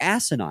 it's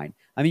asinine.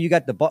 I mean, you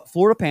got the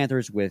Florida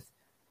Panthers with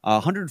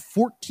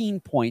 114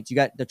 points. You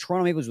got the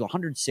Toronto Maple Leafs with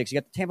 106.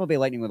 You got the Tampa Bay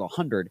Lightning with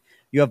 100.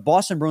 You have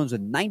Boston Bruins with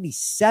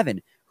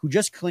 97, who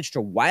just clinched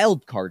a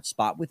wild card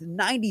spot with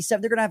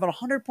 97. They're going to have a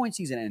 100-point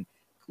season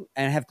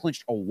and have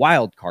clinched a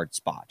wild card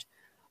spot.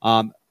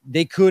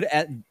 They could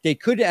end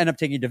up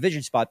taking a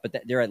division spot, but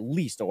they're at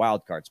least a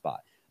wild card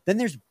spot. Then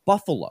there's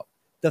Buffalo,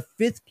 the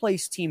 5th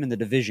place team in the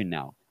division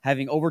now,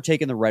 having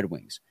overtaken the Red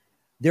Wings.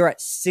 They're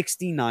at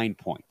 69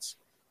 points.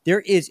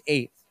 There is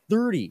a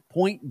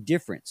 30-point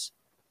difference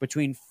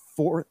between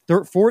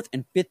 4th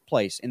and 5th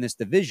place in this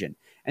division.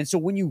 And so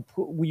when you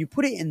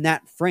put it in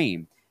that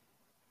frame,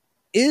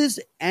 is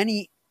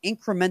any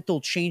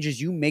incremental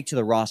changes you make to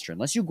the roster,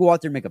 unless you go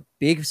out there and make a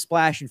big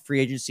splash in free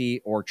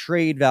agency or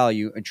trade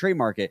value and trade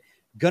market,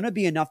 going to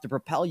be enough to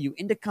propel you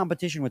into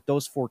competition with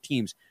those 4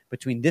 teams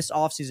between this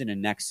offseason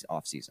and next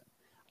offseason?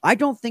 I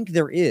don't think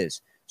there is.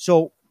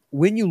 So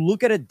when you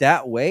look at it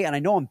that way, and I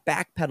know I'm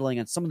backpedaling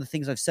on some of the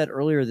things I've said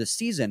earlier this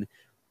season,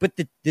 but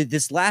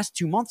this last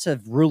 2 months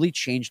have really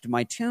changed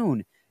my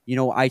tune. You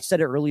know, I said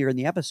it earlier in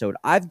the episode.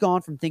 I've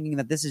gone from thinking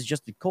that this is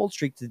just a cold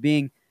streak to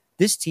being,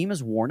 this team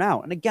is worn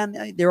out. And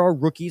again, there are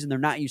rookies and they're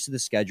not used to the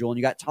schedule. And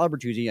you got Tyler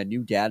Bertuzzi, a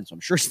new dad, so I'm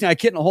sure he's not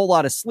getting a whole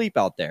lot of sleep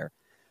out there.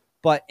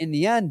 But in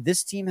the end,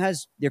 this team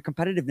their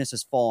competitiveness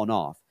has fallen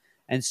off.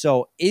 And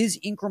so is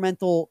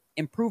incremental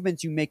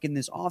improvements you make in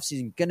this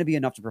offseason going to be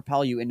enough to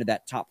propel you into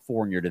that top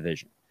 4 in your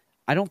division?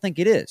 I don't think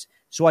it is.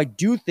 So I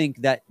do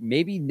think that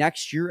maybe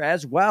next year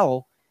as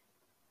well,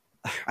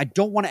 I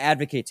don't want to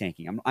advocate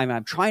tanking.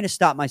 I'm trying to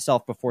stop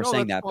myself before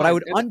saying that. Fine. But I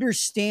would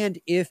understand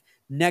if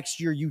next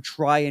year you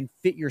try and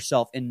fit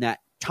yourself in that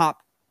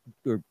top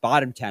or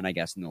bottom 10, I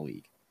guess, in the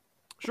league.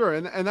 Sure,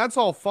 and that's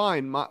all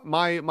fine.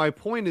 My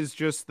point is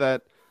just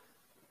that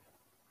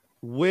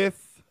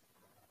with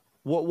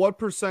What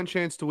percent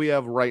chance do we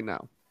have right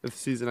now if the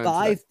season ends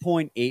today?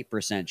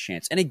 5.8%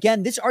 chance. And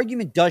again, this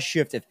argument does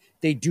shift if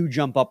they do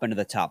jump up into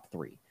the top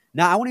 3.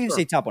 Now, I won't even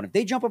say top 1. If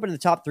they jump up into the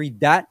top 3,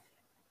 that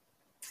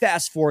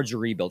fast forwards a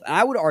rebuild. And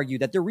I would argue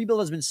that their rebuild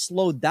has been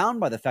slowed down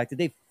by the fact that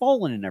they've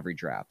fallen in every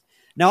draft.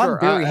 Now, I'm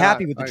very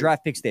happy with the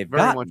draft picks they've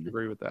gotten. Very much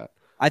agree with that.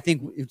 I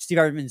think Steve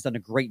Eiserman's done a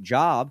great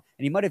job,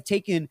 and he might have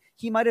taken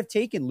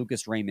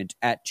Lucas Raymond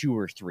at 2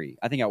 or 3.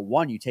 I think at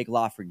 1 you take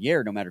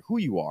Lafreniere, no matter who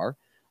you are.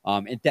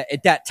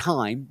 At that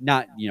time,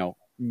 not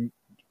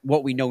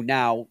what we know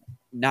now,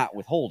 not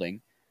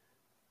withholding,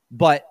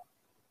 but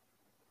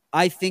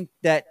I think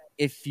that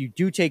if you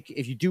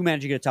do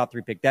manage to get a top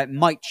 3 pick, that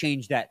might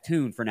change that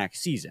tune for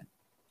next season.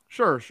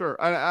 Sure.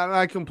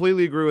 I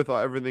completely agree with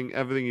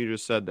everything you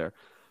just said there.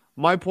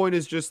 My point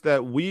is just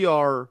that we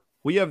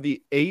have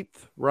the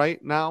 8th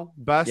right now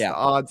best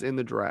odds in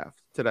the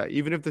draft today.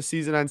 Even if the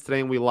season ends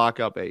today and we lock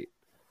up 8,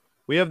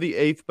 we have the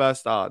 8th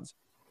best odds.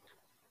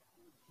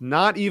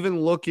 Not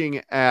even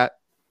looking at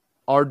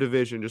our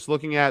division, just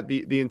looking at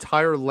the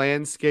entire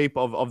landscape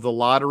of the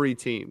lottery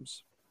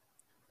teams.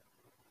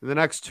 In the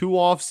next 2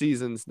 off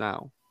seasons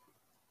now,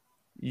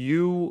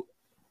 you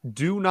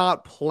do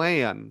not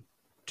plan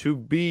to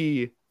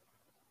be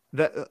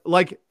that.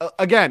 Like,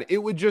 again, it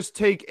would just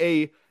take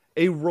a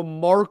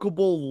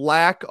remarkable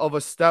lack of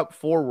a step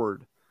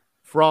forward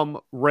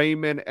from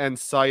Raymond and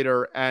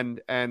Seider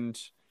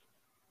and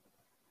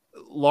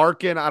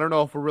Larkin. I don't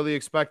know if we're really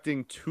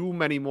expecting too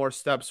many more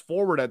steps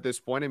forward at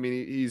this point. I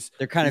mean,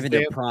 they're kind of in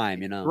their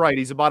prime, Right.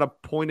 He's about a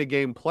point a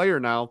game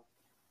player now,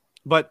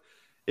 but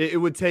it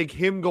would take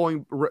him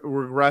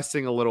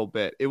regressing a little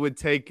bit. It would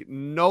take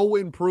no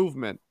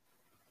improvement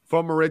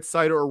from Moritz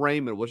Seider or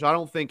Raymond, which I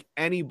don't think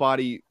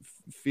anybody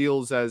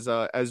feels as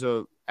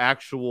a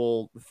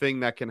actual thing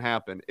that can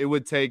happen. It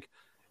would take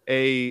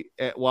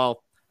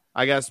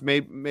I guess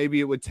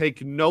maybe it would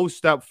take no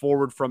step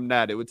forward from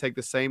Ned. It would take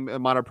the same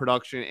amount of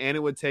production, and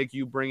it would take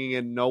you bringing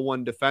in no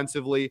one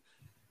defensively.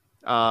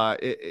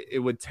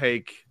 It would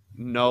take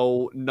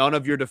none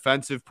of your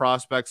defensive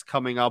prospects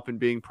coming up and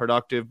being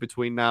productive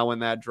between now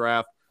and that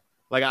draft.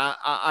 Like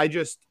I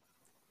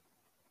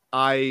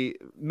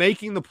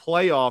making the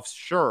playoffs,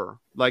 sure.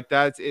 Like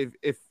that's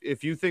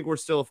if you think we're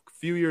still a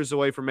few years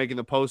away from making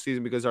the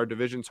postseason because our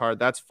division's hard,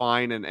 that's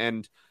fine.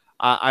 And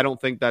I don't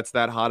think that's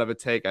that hot of a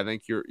take. I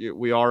think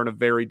we are in a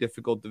very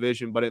difficult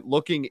division, but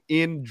looking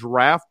in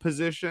draft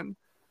position,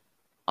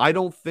 I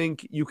don't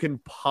think you can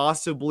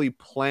possibly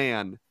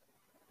plan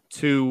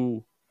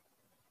to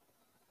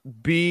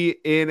be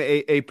in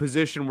a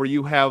position where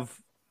you have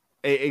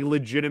a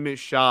legitimate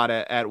shot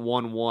at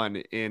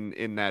 1-1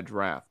 in that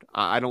draft.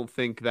 I don't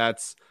think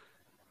that's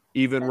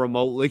even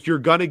remote. Like, you're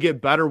gonna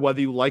get better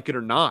whether you like it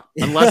or not,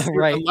 unless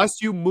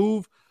unless you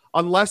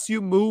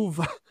move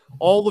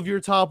all of your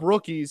top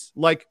rookies.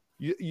 Like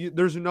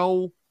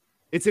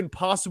it's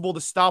impossible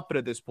to stop it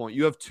at this point.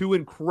 You have 2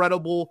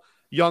 incredible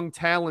young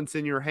talents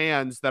in your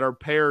hands that are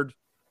paired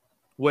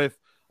with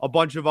a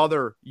bunch of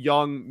other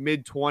young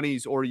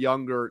mid-20s or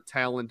younger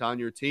talent on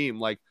your team.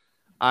 Like,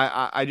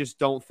 I just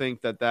don't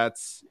think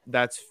that's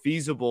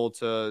feasible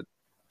to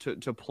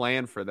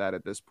plan for that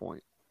at this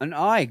point. And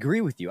I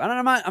agree with you. And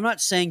I'm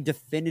not saying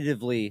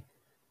definitively.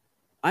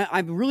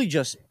 I'm really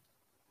just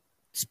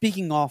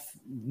speaking off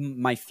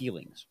my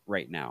feelings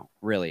right now,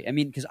 really. I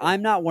mean, because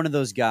I'm not one of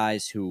those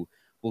guys who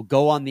will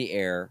go on the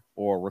air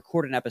or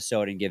record an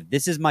episode and give,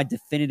 this is my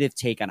definitive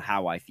take on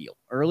how I feel.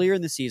 Earlier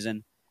in the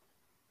season,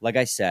 like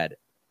I said,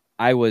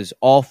 I was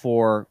all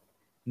for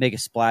make a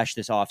splash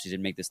this offseason,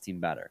 make this team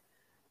better.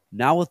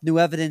 Now with new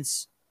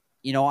evidence,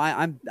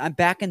 I'm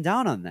backing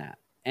down on that.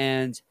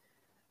 And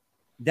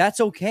that's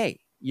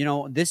okay.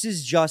 This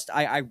is just,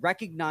 I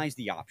recognize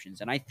the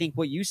options. And I think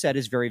what you said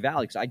is very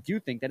valid, because I do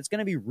think that it's going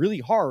to be really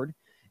hard,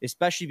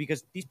 especially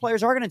because these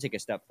players are going to take a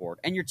step forward.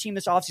 And your team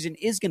this offseason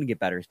is going to get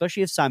better,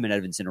 especially if Simon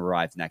Edvinsson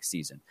arrives next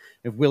season,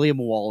 if William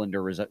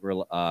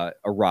Wallander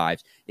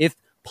arrives, if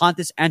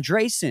Pontus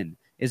Andresen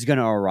is going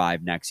to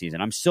arrive next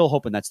season. I'm still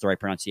hoping that's the right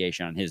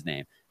pronunciation on his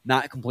name.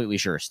 Not completely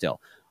sure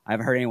still. I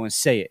haven't heard anyone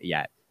say it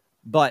yet.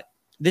 But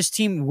this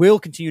team will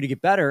continue to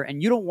get better,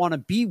 and you don't want to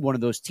be one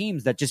of those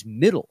teams that just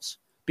middles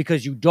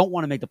because you don't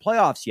want to make the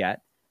playoffs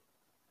yet,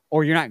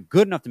 or you're not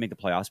good enough to make the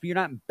playoffs, but you're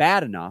not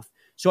bad enough.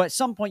 So at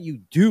some point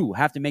you do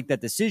have to make that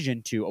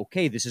decision to,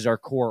 okay, this is our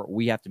core,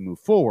 we have to move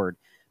forward,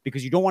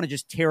 because you don't want to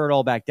just tear it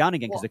all back down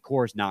again because the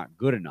core is not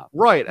good enough.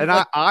 Right, and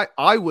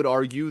I would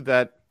argue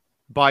that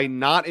by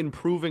not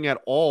improving at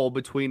all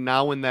between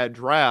now and that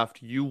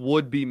draft, you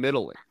would be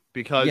middling,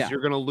 because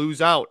you're going to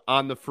lose out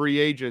on the free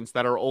agents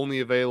that are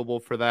only available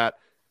for that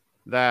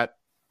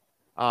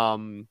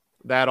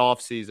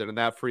off season and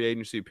that free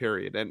agency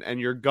period.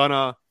 And you're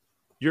gonna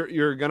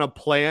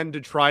plan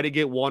to try to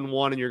get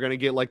 1-1, and you're gonna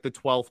get like the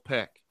 12th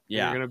pick.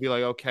 Yeah. You're gonna be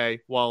like, okay,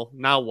 well,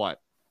 now what?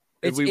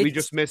 We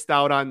just missed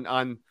out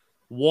on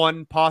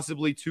 1,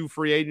 possibly 2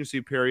 free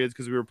agency periods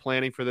because we were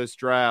planning for this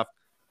draft.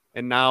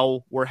 And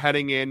now we're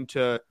heading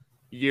into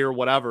year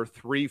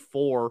 3,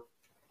 4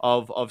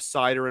 of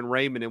Seider and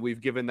Raymond, and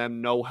we've given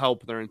them no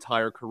help their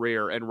entire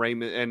career. And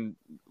Raymond and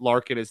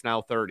Larkin is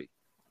now 30.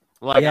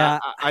 Like, yeah.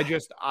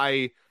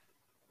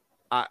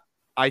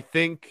 I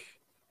think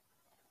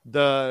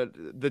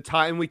the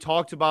time we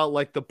talked about,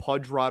 like the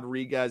Pudge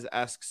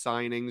Rodriguez-esque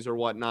signings or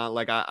whatnot,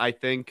 like I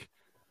think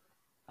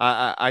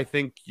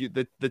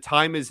the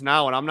time is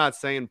now, and I'm not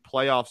saying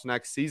playoffs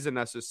next season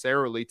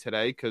necessarily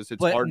today, because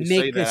it's hard to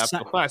say that after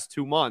the last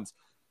 2 months.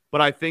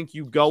 But I think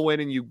you go in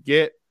and you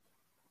get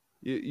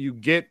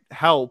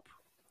help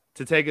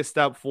to take a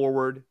step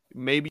forward.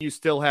 Maybe you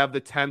still have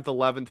the 10th,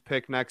 11th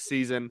pick next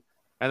season,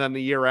 and then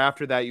the year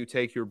after that you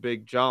take your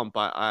big jump.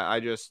 I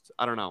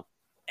don't know.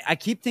 I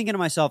keep thinking to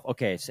myself,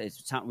 okay, so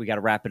it's time, we got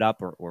to wrap it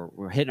up, or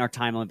we're hitting our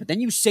time limit. But then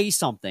you say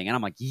something, and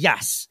I'm like,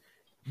 yes,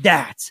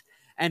 that.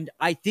 And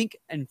I think,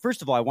 and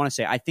first of all, I want to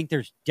say, I think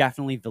there's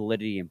definitely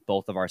validity in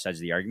both of our sides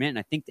of the argument. And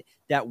I think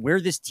that where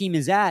this team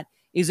is at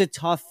is a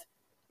tough,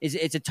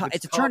 it's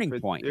a turning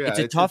point. It's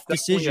a tough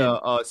decision.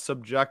 A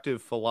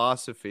subjective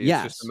philosophy.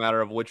 Yes. It's just a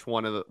matter of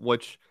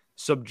which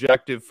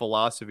subjective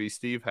philosophy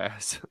Steve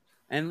has.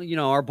 And,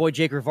 our boy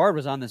Jake Rivard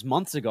was on this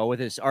months ago with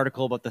his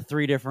article about the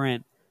 3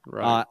 different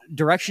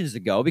directions to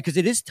go, because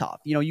it is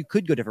tough. You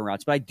could go different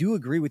routes, but I do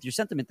agree with your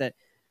sentiment that,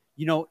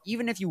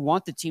 even if you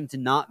want the team to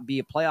not be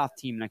a playoff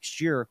team next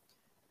year,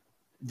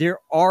 there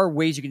are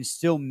ways you can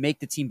still make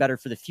the team better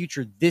for the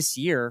future this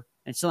year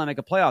and still not make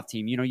a playoff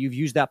team. You've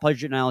used that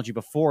Pudge analogy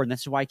before, and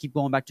that's why I keep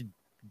going back to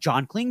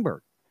John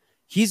Klingberg.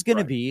 He's going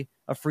to be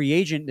a free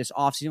agent this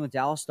offseason with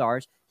Dallas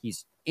Stars.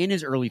 He's in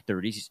his early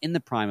 30s. He's in the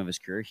prime of his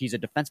career. He's a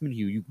defenseman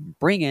who you can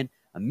bring in,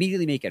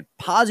 immediately make a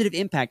positive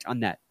impact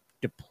on that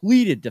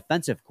depleted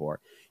defensive core.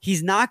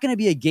 He's not going to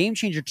be a game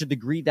changer to the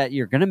degree that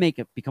you're going to make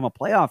it become a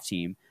playoff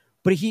team,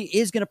 but he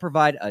is going to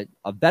provide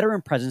a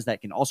veteran presence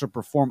that can also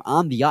perform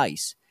on the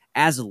ice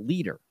as a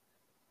leader.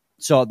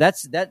 So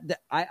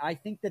I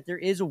think that there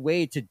is a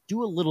way to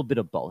do a little bit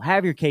of both.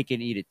 Have your cake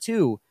and eat it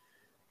too,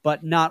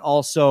 but not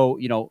also,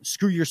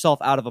 screw yourself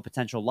out of a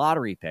potential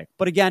lottery pick.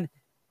 But again,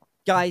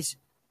 guys,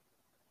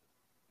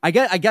 I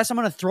guess I'm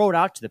going to throw it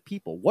out to the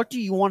people. What do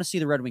you want to see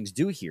the Red Wings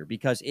do here?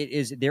 Because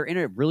they're in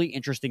a really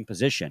interesting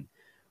position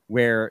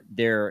where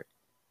they're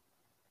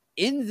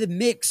in the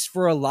mix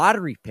for a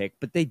lottery pick,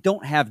 but they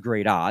don't have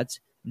great odds.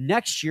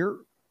 Next year,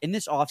 in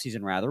this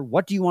offseason rather,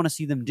 what do you want to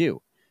see them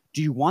do?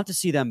 Do you want to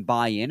see them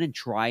buy in and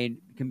try and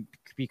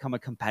become a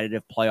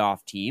competitive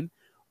playoff team?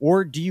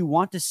 Or do you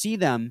want to see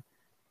them,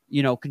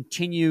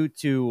 continue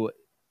to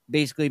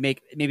basically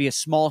make maybe a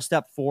small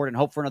step forward and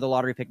hope for another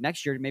lottery pick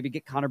next year to maybe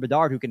get Connor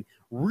Bedard, who can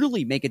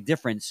really make a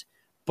difference,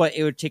 but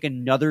it would take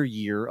another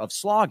year of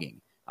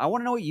slogging? I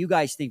want to know what you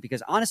guys think,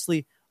 because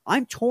honestly,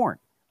 I'm torn.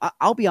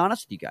 I'll be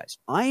honest with you guys.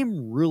 I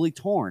am really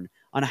torn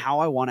on how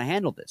I want to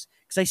handle this,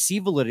 because I see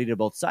validity to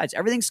both sides.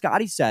 Everything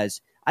Scotty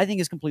says, I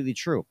think is completely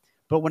true.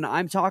 But when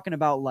I'm talking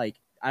about, I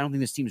don't think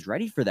this team's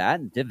ready for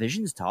that, and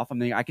division's tough, I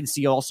mean, I can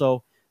see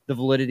also the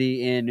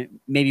validity in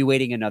maybe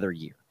waiting another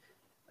year.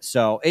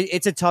 So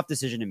it's a tough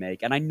decision to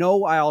make. And I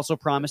know I also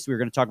promised we were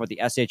going to talk about the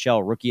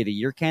SHL Rookie of the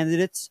Year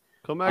candidates.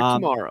 Come back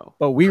tomorrow.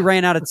 But we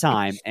ran out of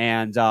time.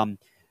 And,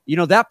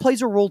 that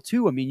plays a role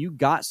too. I mean, you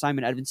got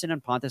Simon Edvinsson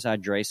and Pontus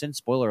Andreasen.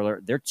 Spoiler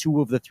alert, they're 2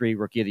 of the 3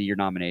 Rookie of the Year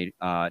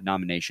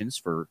nominations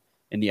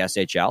in the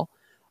SHL.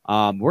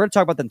 We're going to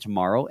talk about them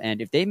tomorrow.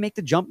 And if they make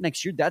the jump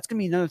next year, that's going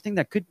to be another thing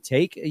that could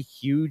take a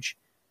huge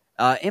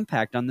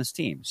impact on this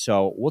team.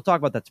 So we'll talk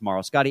about that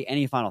tomorrow. Scotty,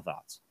 any final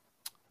thoughts?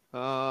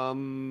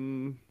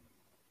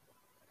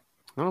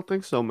 I don't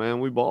think so, man.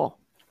 We ball.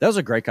 That was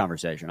a great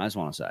conversation. I just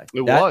want to say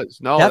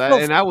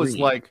that was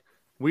like,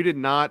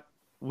 Brian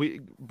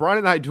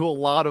and I do a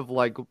lot of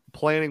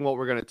planning what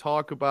we're going to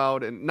talk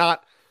about, and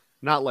not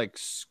like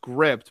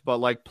script, but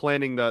like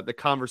planning the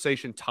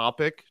conversation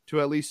topic to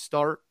at least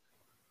start.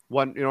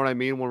 You know what I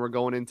mean? When we're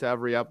going into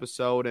every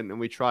episode, and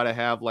we try to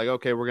have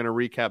okay, we're going to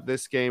recap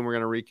this game. We're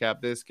going to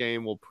recap this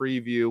game. We'll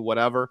preview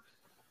whatever.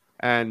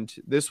 And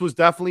this was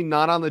definitely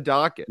not on the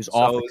docket. It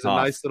was a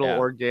nice little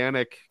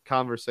organic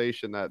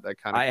conversation that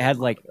kind of. I had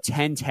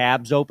 10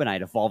 tabs open. I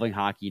had Evolving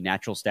Hockey,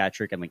 Natural Stat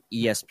Trick, and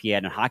ESPN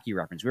and Hockey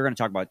Reference. We were going to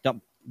talk about a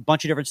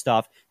bunch of different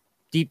stuff,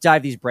 deep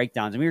dive these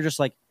breakdowns, and we were just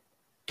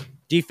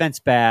defense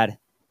bad,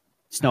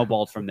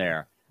 snowballed from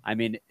there. I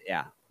mean,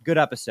 yeah, good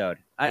episode.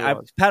 I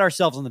pat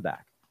ourselves on the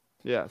back.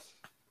 Yes.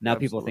 Now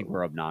absolutely. People think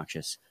we're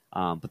obnoxious,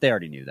 but they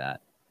already knew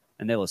that,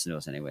 and they listen to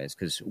us anyways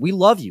because we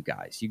love you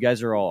guys. You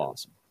guys are all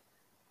awesome.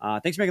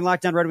 Thanks for making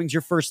Locked On Red Wings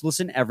your first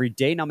listen every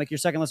day. Now make your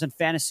second listen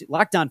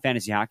Locked On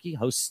Fantasy Hockey.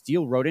 Hosts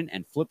Steele Roden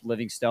and Flip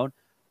Livingstone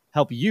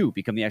help you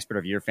become the expert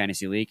of your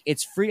fantasy league.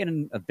 It's free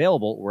and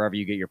available wherever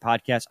you get your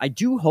podcasts. I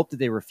do hope that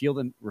they refer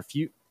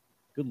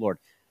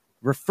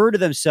to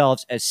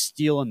themselves as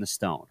Steel and the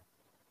Stone,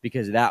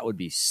 because that would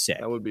be sick.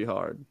 That would be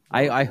hard.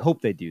 I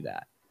hope they do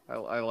that.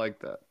 I like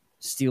that.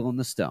 Steel and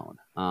the Stone.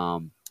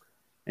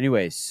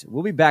 Anyways,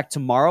 we'll be back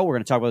tomorrow. We're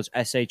going to talk about those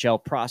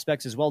SHL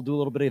prospects as well. Do a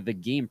little bit of the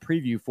game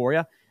preview for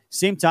you.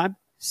 Same time,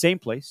 same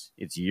place.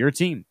 It's your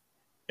team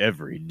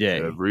every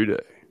day. Every day.